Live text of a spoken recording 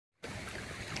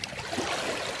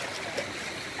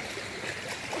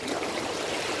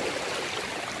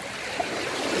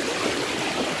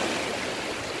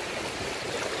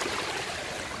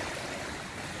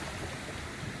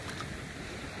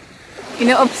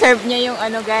Ino-observe niya yung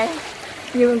ano guys,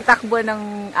 yung takbo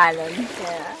ng alon.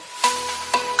 Kaya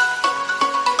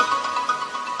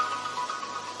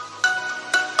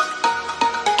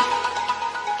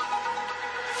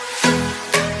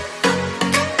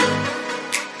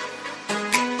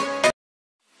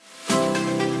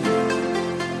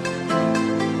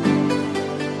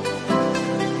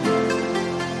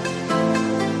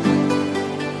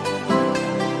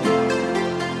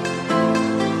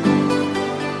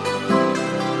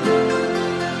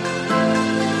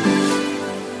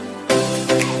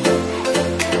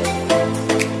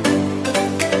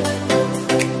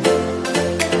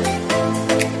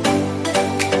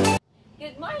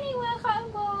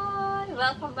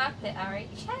welcome back to our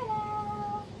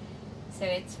channel! So,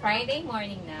 it's Friday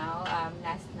morning now.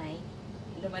 Last night,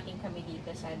 dumating kami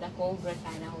dito sa the Cove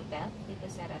Rotana Hotel, dito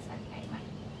sa ResortsRasAlKhaimah.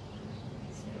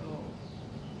 So,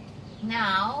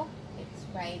 now, it's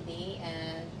Friday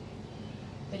and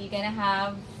we're gonna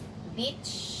have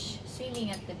beach,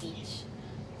 swimming at the beach.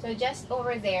 So, just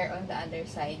over there on the other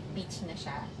side, beach na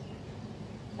siya.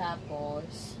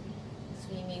 Tapos,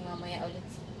 swimming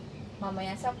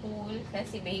mamaya sa pool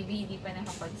kasi baby hindi pa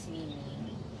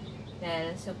nakapag-swimming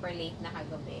dahil super late na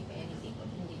kagabi kaya hindi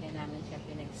na namin siya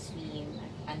pinag-swim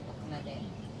at antok na din.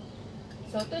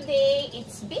 So today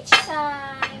it's beach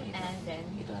time and then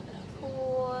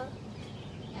pool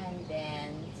and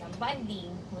then some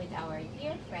bonding with our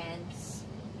dear friends.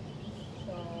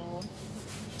 So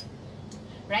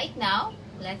right now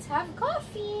let's have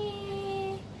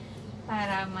coffee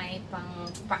para may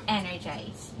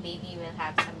pa-energize. Baby will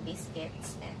have some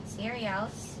biscuits and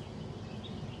cereals.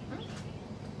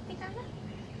 Tika na.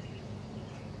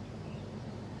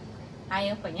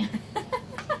 Ayaw pa niya.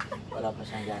 Wala pa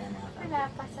siyang gana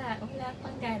makakain. Wala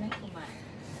pang gana kumain.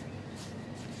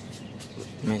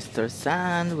 Mr.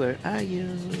 Sun, where are you?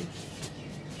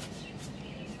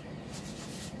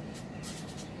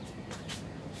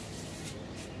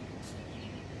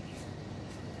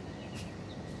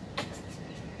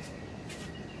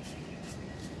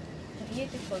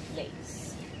 Beautiful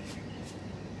place.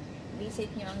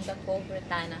 Visit nyo ang the Cove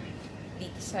Rotana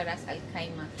dito sa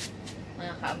ResortsRasAlKhaimah,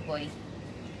 mga ka-aboy,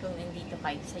 kung nandito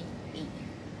kayo sa UAE.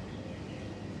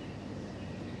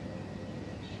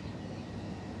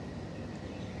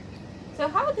 So,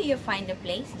 how do you find the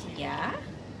place, Gia?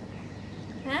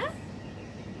 Huh?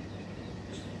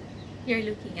 You're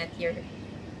looking at your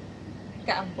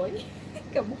ka-aboy?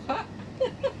 Kamukha?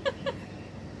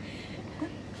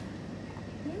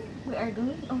 We are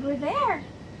going over there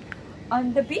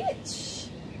on the beach.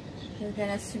 We're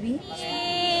gonna swim.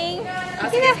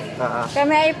 Sige na.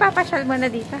 Kami ay papasyal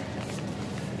muna dito.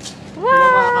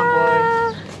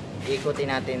 Wow!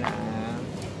 Ikutin natin ang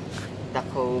the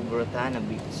Cove Rotana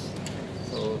Beach.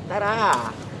 So,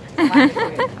 tara!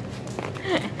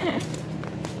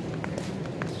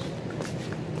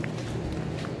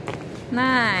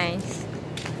 Nice.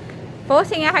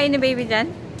 Posing nga kayo ni baby dyan.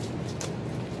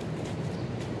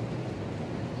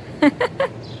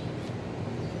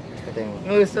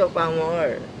 Gusto pa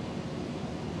more.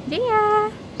 Dia,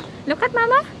 look at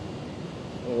mama.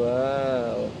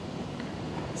 Wow.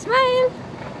 Smile.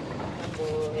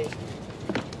 Boy,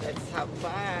 let's have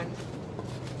fun.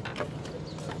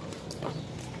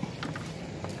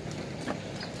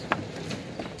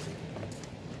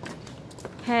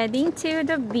 Heading to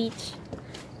the beach.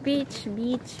 Beach,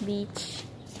 beach, beach.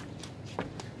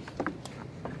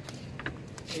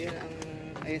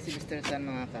 Ayun si Mr.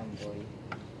 Sun, mga kamboy.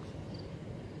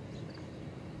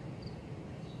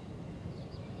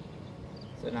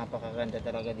 So napakaganda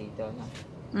talaga dito, no?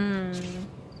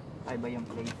 Ay ba yung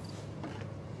place?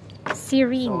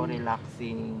 Serene. So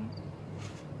relaxing.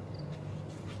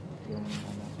 Yung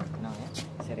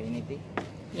serenity.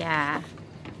 Yeah.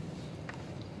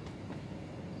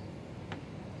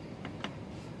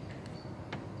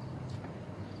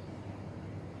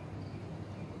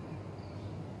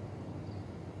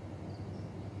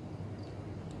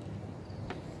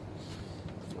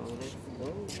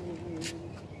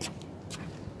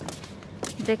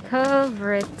 The Cove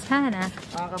Rotana.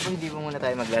 Mga kaboy, hindi mo muna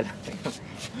tayo maglalakay.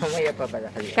 Mamaya pa pala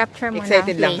kayo. Capture muna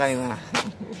excited ang lang place. kami mga.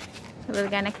 We're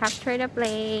gonna capture the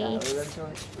place. We'll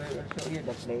show you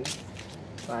the place.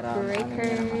 Para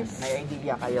Breakers. may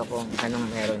idea kayo kung anong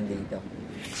meron dito.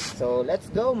 So, let's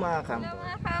go mga kamboy. Hello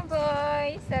mga kamboy.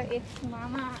 So, it's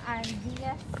Mama and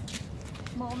Gia's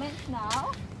moment now.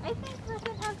 I think we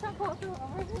should have some photo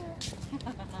over here.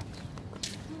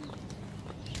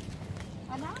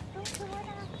 Anak, photo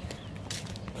na.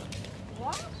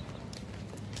 What?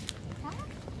 Huh?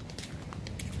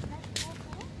 Let's go.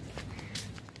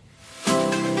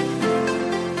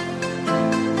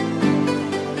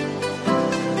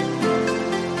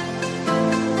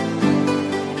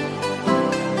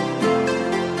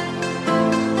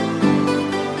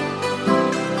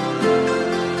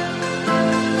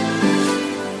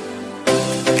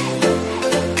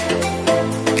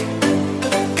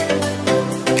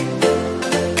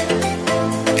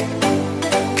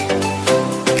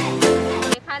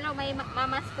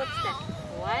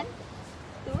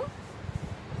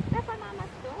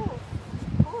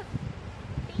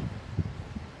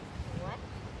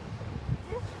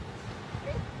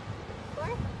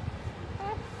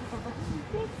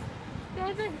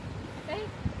 7, 8,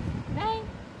 9,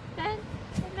 10,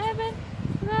 11,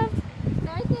 12,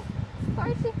 13,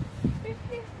 14,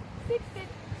 15,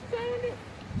 16, 17,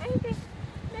 18,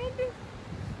 19,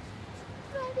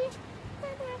 20,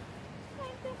 21,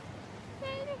 22,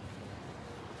 23.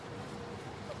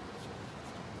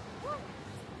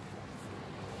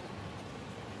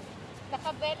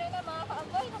 Nakabelo na mga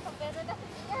kaamboy, nakabelo na si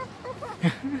Tia.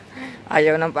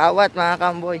 Ayaw ng pawat mga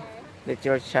kamboy. Let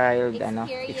your child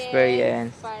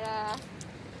experience. Para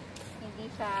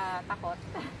hindi siya takot.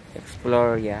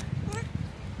 Explore, yeah.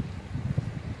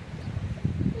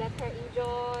 Let her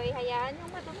enjoy. Hayaan yung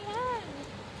madumihan.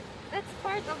 That's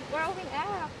part of growing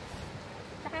up.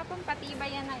 Saka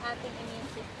pampatibay yan ng ating immune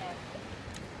system.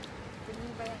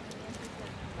 Tumibay ang immune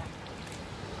system nila.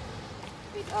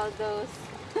 With all those.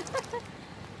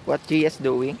 What Gia is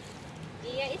doing?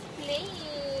 Gia is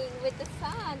playing with the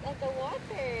sand and the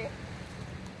water.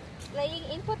 Playing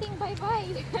inputting bye-bye.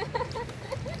 You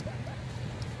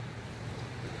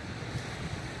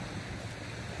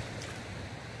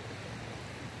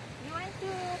want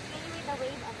to play with the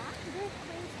wave, Ama? There's a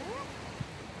wave there.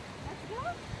 Let's go.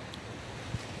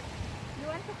 You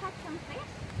want to catch some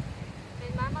fish?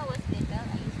 When Mama was little,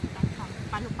 I used to catch some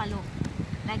palu-palo.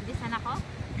 Like this, anak ko.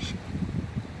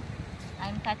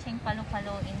 I'm catching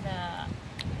palu-palo in the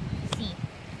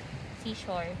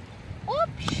seashore.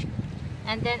 Oops!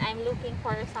 And then I'm looking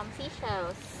for some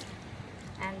seashells.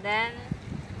 And then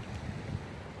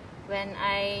when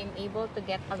I'm able to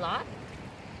get a lot,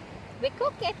 we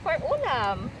cook it for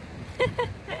ulam.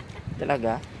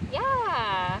 Talaga?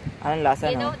 Yeah. Anong lasa,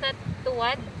 You no? know that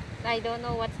tuwad? I don't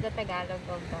know what's the Tagalog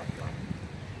of that one.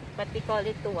 But we call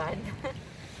it tuwad.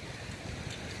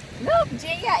 Look,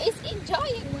 Gia is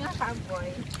enjoying mga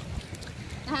kamboy.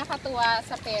 Nakakatuwa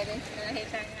sa parents na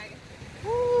nakita nga.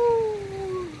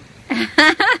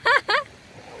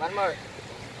 One more.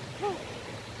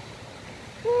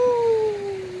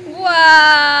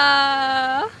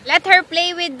 Wow! Let her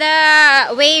play with the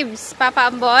waves, Papa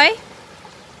Amboy.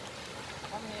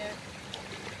 Come here.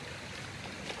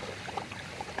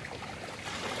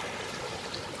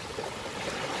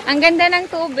 Ang ganda ng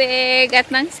tubig at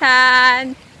ng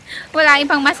sand. Wala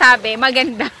ibang masabi.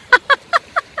 Maganda.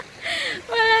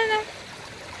 Wala na.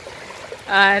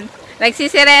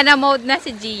 Nagsisirena mode na si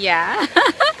Gia.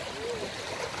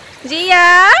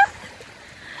 Gia?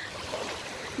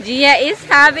 Gia is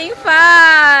having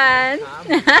fun.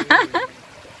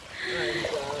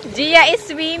 Gia is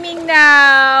swimming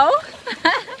now.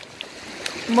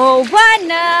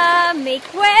 Moana, make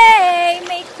way,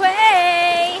 make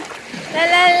way. La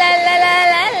la la la la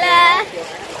la la.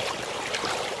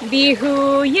 Be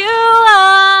who you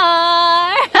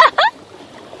are.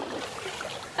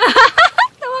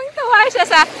 Tuwang-tuwa siya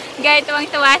sa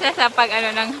tuwang-tuwa siya sa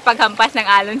paghampas ng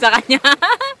alon sa kanya.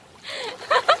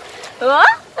 Oh?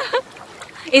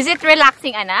 Is it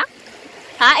relaxing, anak?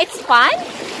 Ha? It's fun?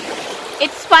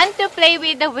 It's fun to play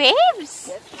with the waves.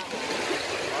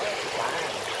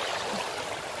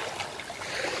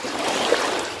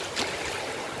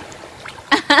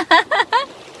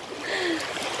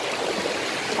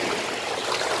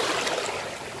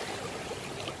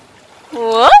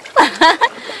 Whoop!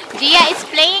 Gia is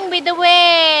playing with the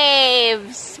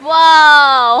waves.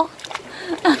 Wow!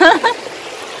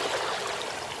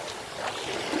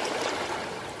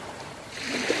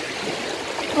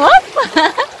 Whoop!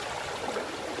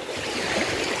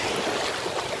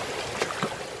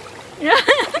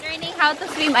 Learning how to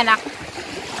swim, anak.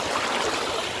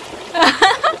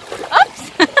 Oops!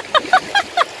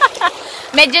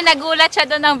 Medyo nagulat siya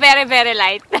doon ng very, very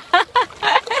light.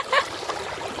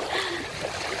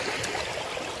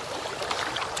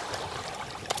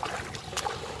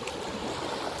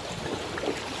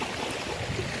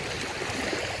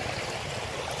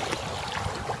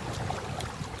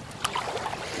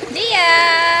 Gia!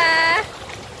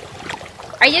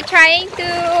 Are you trying to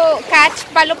catch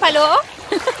palu-palo?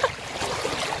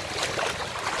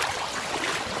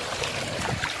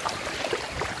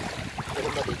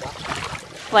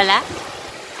 Wala?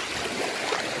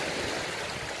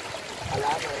 Wala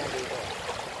dito.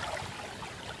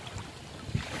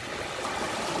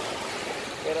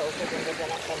 Pero usap yung ganda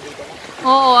ng sand dito na.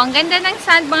 Oo, ang ganda ng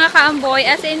sand mga kaamboy.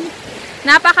 As in,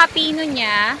 napaka-pino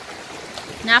niya.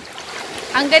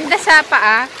 Ang ganda sa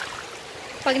paa.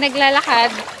 Pag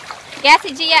naglalakad. Kaya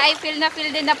si Gia ay feel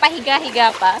din na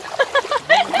pahiga-higa pa.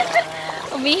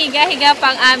 Umihiga-higa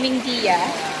pa ang aming Gia.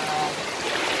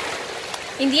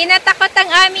 Hindi natakot ang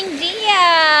aming Gia.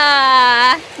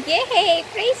 Yay!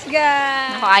 Praise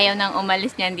God! Ako, ayaw nang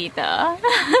umalis niyan dito.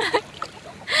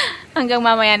 Hanggang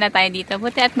mamaya na tayo dito.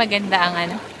 Buti at maganda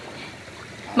ang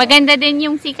Maganda din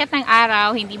yung sikat ng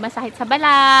araw, hindi masakit sa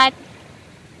balat.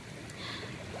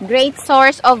 Great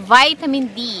source of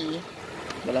vitamin D.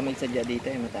 Malamig sadya dito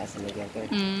eh, mataas talaga ito.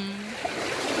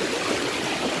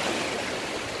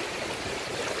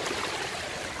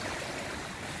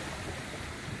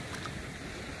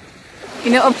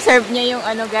 Ino-observe niya yung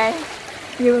ano guys,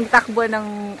 yung takbo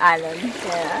ng alon.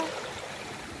 Kaya...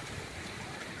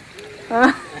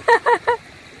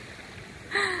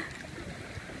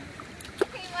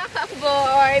 Okay mga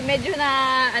kaboy, medyo na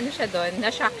ano siya doon,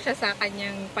 na-shock siya sa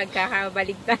kanyang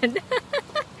pagkakabaligtad.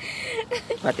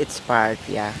 But it's part,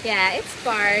 yeah. Yeah, it's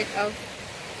part of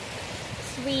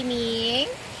swimming.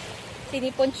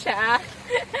 Sinipon siya.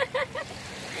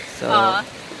 So,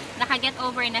 naka-get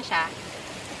over na siya.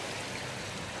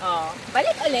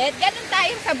 Balik ulit. Ganun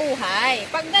tayo sa buhay.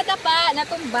 Pag nadapa,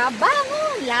 natumba,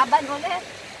 bangon, laban ulit.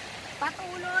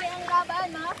 Patuloy ang laban,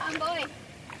 mga kamboy.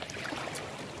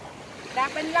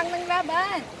 Laban lang ng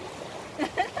laban.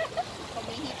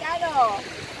 Kumihikalo.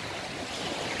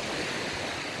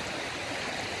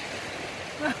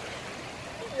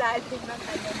 Lalim ng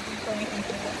kanyang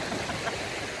kumihikalo.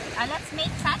 Let's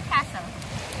make sandcastle.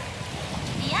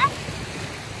 Diyan?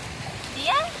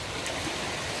 Diyan?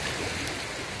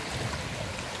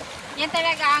 Yan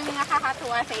talaga ang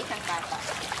nakakatuwa sa isang bata.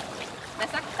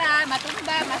 Nasaktan,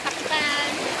 matumba, masaktan,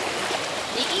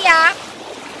 iiyak,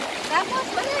 tapos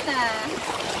wala na.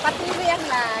 Patuloy ang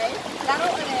life, laro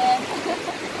ulit.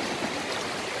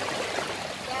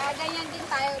 Kaya ganyan din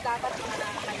tayo dapat mga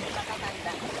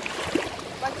matatanda.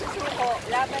 Pag susuko,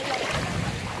 laban lang.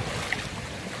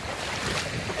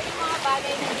 Ito yung mga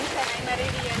bagay na minsan ay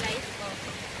marirealize ko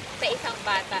sa isang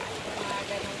bata.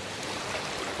 Mga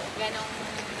ganong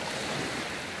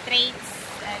traits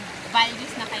and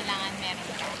values na kailangan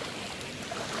meron ka.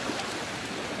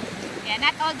 Kaya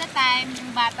not all the time,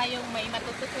 yung bata yung may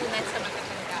matututunan sa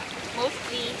matatanda.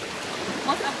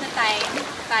 Most of the time,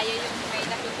 tayo yung may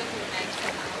natututunan sa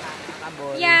mga bata.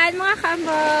 Yan mga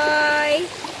kamboy!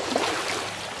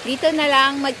 Dito na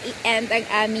lang mag-i-end ang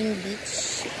aming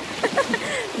beach.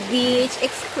 Beach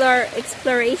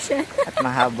exploration. At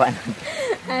mahaba na.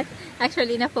 At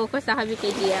actually, na-focus na kami kay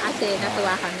Gia kasi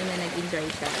natuwa kami na nag-enjoy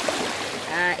siya.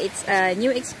 It's a new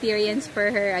experience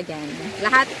for her again.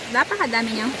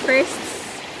 Napakadami niyang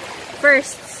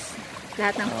firsts.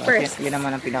 Lahat ng firsts. Yun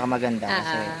naman ang pinakamaganda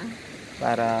kasi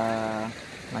para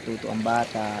matuto ang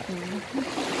bata.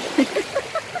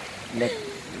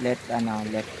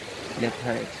 Let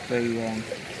her experience,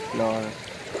 explore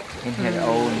in her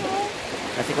own.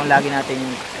 Kasi kung lagi nating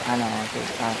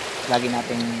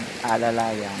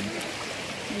alalayan,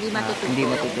 hindi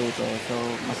matututo. So,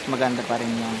 mas maganda pa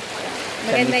rin yung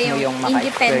maganda yung independent.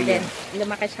 Maka-experience.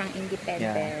 Lumaki siyang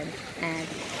independent. Yeah. And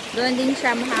doon din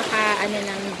siya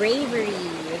ng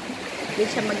bravery. Doon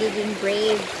siya magiging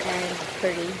brave and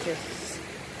courageous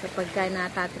kapag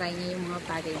natatry niya yung mga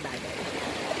bagay-bagay.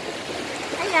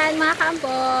 Ayan, mga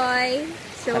kamboy.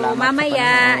 So, salamat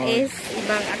mamaya is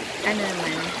ibang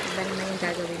naman yung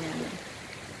gagawin namin.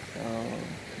 So,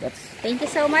 thank you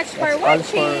so much for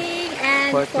watching and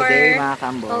for today,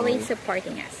 always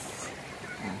supporting us.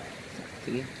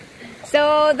 Sige.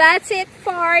 So, that's it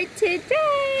for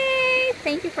today.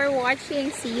 Thank you for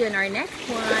watching. See you in our next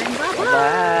one.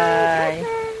 Bye-bye.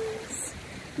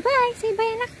 Bye. Bye. Say bye,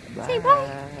 anak. Bye. Say bye.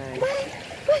 Bye.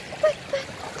 Bye. Bye. Bye.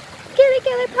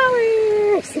 Killer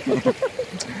powers.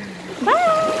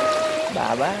 Bye.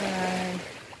 Bye-bye.